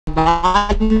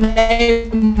My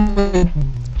name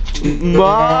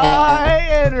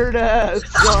My internet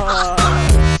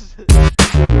sucks.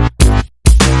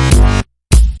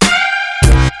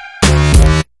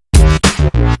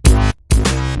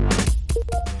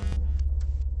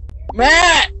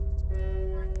 Matt!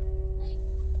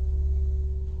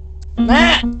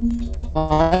 Matt!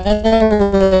 finally.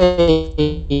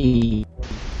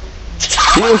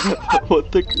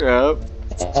 What the crap?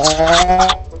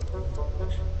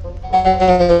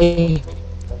 Hey.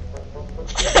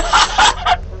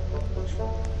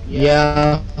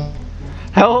 Yeah.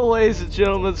 Hello ladies and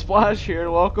gentlemen, Splash here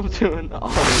and welcome to an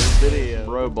audio video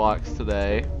Roblox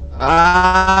today.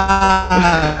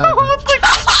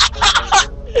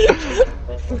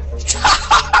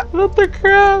 What the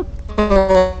crap?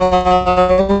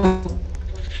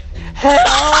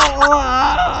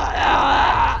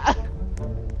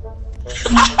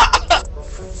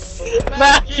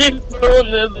 Matt, keep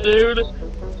doing this, dude.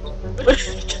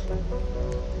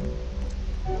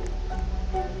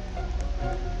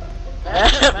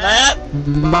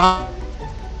 Matt?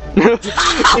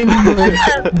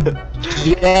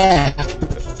 Yeah.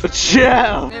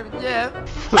 Jeff! Jeff.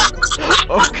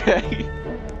 Okay.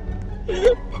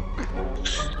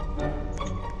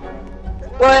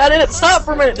 Wait, I didn't stop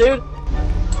for a minute, dude.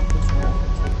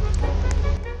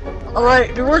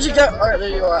 Alright, dude, where'd you go? Alright, there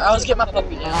you are. I was getting my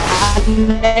puppy now.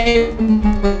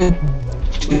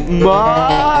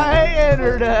 My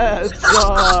internet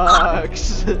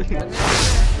sucks. Dude,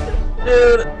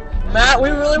 Matt, we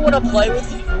really want to play with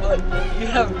you, but you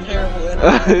have terrible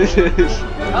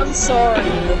internet. I'm sorry,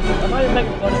 dude. I'm not even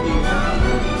making fun of you.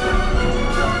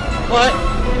 But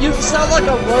you sound like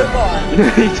a robot.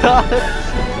 He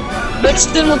does.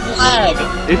 Mixed in with lag.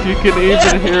 If you can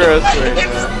even hear us right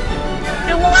now.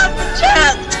 You will have to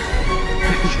chat.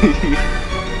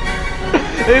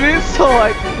 He needs to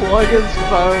like plug his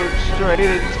phone straight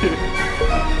into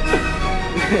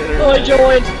Oh, I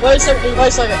joined. Wait a second, my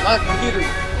computer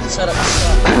set up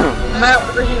stuff. Matt,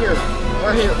 we're here.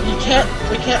 We're here. We can't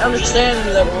understand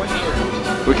you that we're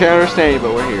here. We can't understand you,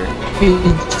 but we're here.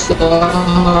 Pizza.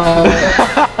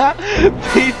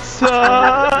 Pizza!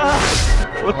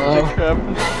 What the crap?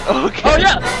 Okay. Oh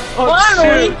yeah! Oh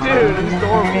Finally! shoot, dude, it's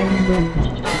normal.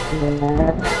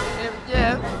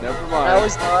 Yeah. Never mind. That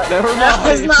was not. Never mind. That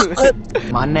was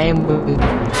not. My name was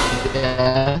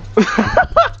Jeff.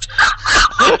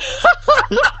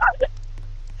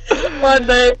 My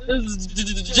name is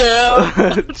Jeff.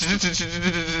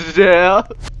 Yeah.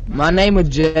 My name was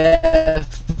Jeff.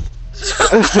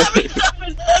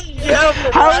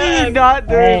 How are you not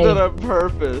doing that on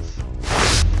purpose?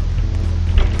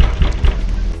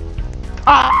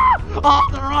 Ah! Oh,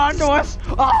 they're on to us!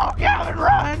 Oh, Gavin,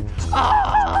 run!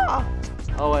 Ah!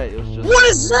 Oh wait, it was just. What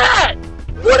is that?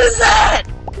 What is that?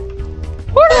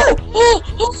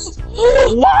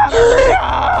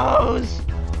 Waterhouse!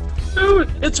 Dude,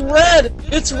 it's red.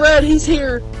 It's red. He's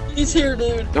here. He's here,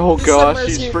 dude. Oh gosh, Somewhere's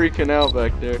he's here. freaking out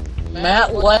back there.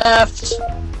 Matt left.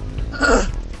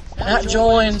 Matt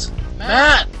joined.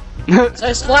 Matt,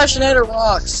 say Splashinator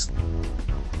rocks.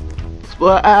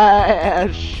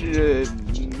 Splash!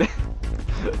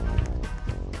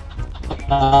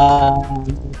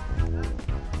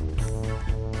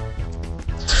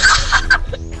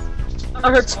 I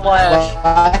heard splash.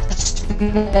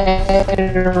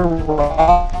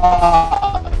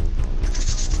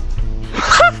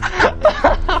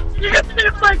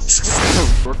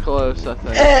 We're close, I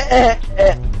think.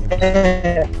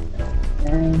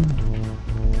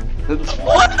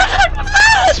 What the heck was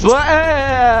that?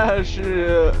 Splash!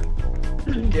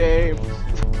 Games.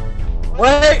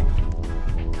 Wait.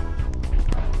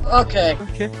 Okay.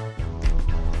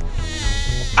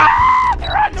 Ah!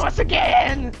 They're on to us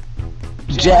again!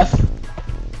 Jeff.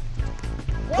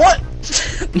 What?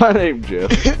 My name's Jeff.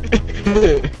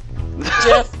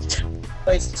 Jeff.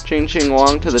 Wait. Ching ching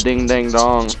wong to the ding dang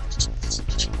dong.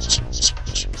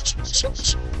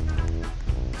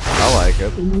 I like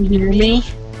it. Can you hear me?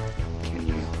 Can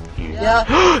you hear?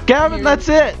 Yeah. Gavin, that's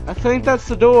it! I think that's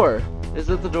the door. Is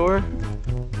it the door?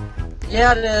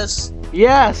 Yeah, it is.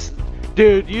 Yes!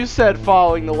 Dude, you said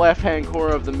following the left-hand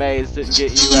corner of the maze didn't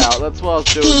get you out. That's what I was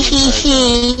doing.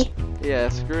 Yeah,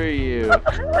 screw you.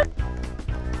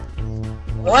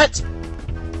 What?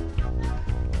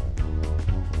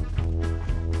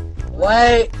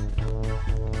 Wait.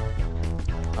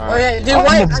 Alright. Wait, dude, wait.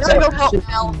 I gotta go help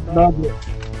Al.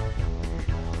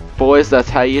 Boys, that's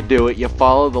how you do it. You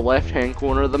follow the left-hand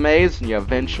corner of the maze and you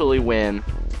eventually win.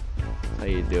 That's how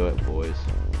you do it, boys.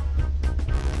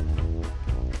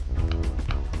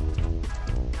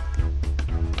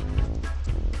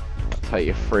 That's how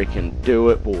you freaking do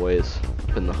it, boys.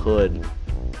 Up in the hood.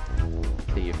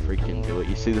 That's how you freaking do it.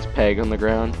 You see this peg on the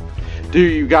ground? Do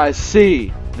you guys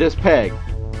see this peg?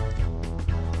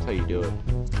 That's how you do it.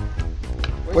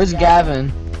 Where's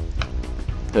Gavin?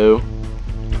 Who?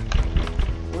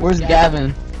 Where's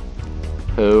Gavin?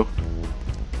 Who?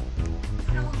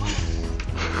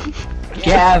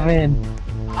 Gavin.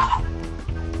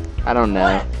 I don't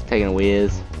know. He's taking a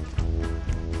whiz.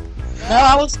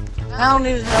 No, I don't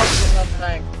need help with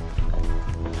nothing.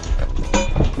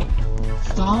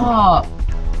 Stop.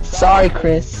 Sorry,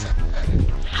 Chris.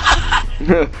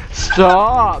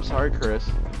 Stop! Sorry, Chris.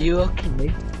 You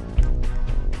okay?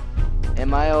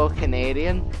 Am I all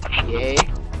Canadian? Yay.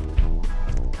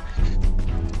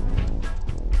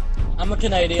 I'm a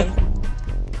Canadian.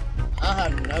 I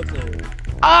have no clue.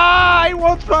 Ah! He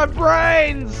wants my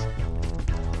brains!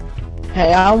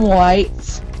 Hey, I'm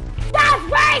white. That's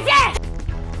racist!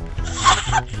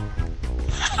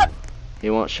 He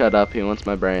won't shut up. He wants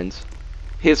my brains.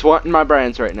 He's wanting my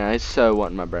brains right now. He's so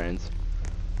wanting my brains.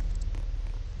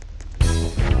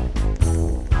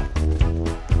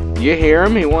 You hear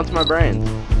him? He wants my brains.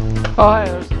 Oh,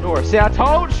 hey, there's the door. See, I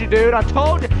told you, dude. I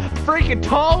told you. Freaking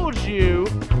told you.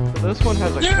 But this one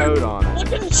has a code on it.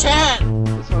 Look in the chat.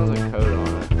 This one has a code on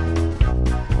it.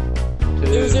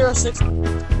 206. 063.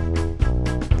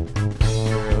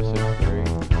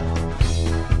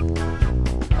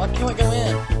 Why can't we go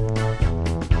in?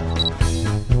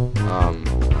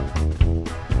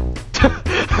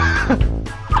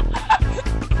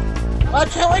 Why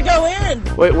can't we go in?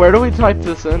 Wait, where do we type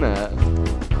this in at?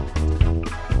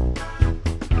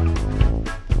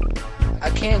 I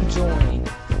can't join.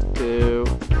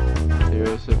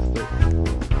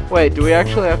 2063. Wait, do we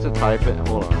actually have to type it?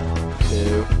 Hold on.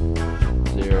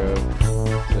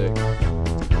 2063.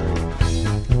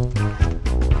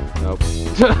 Nope.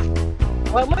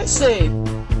 What am I saying?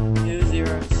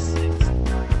 206.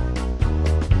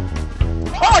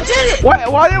 Oh, I did it!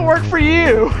 Why did it work for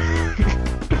you?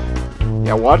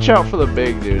 Yeah, watch out for the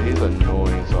big dude. He's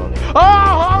annoying as all.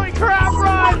 Oh, holy crap,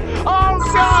 run! Oh,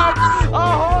 God!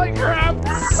 Oh, holy crap!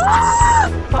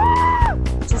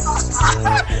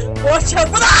 Watch out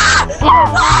for that!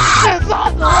 It's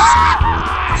on the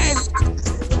line!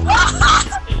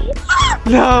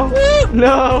 No!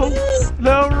 No!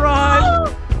 No, run!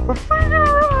 We're freaking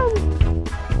run!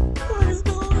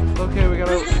 Okay, we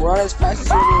gotta Run as fast as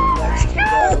you next to go.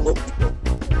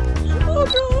 Oh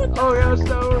god! Oh, yeah,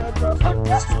 so run, bro.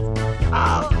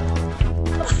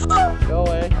 Go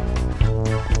away.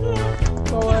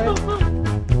 Go away.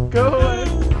 Go away.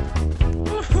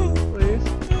 Please.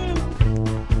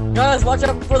 Guys, watch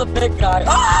out for the big guy.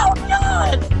 Oh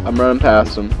god! I'm running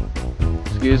past him.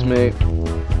 Excuse me.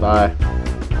 Bye.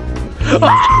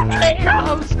 Oh, here he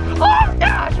comes! Oh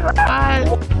gosh,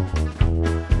 run!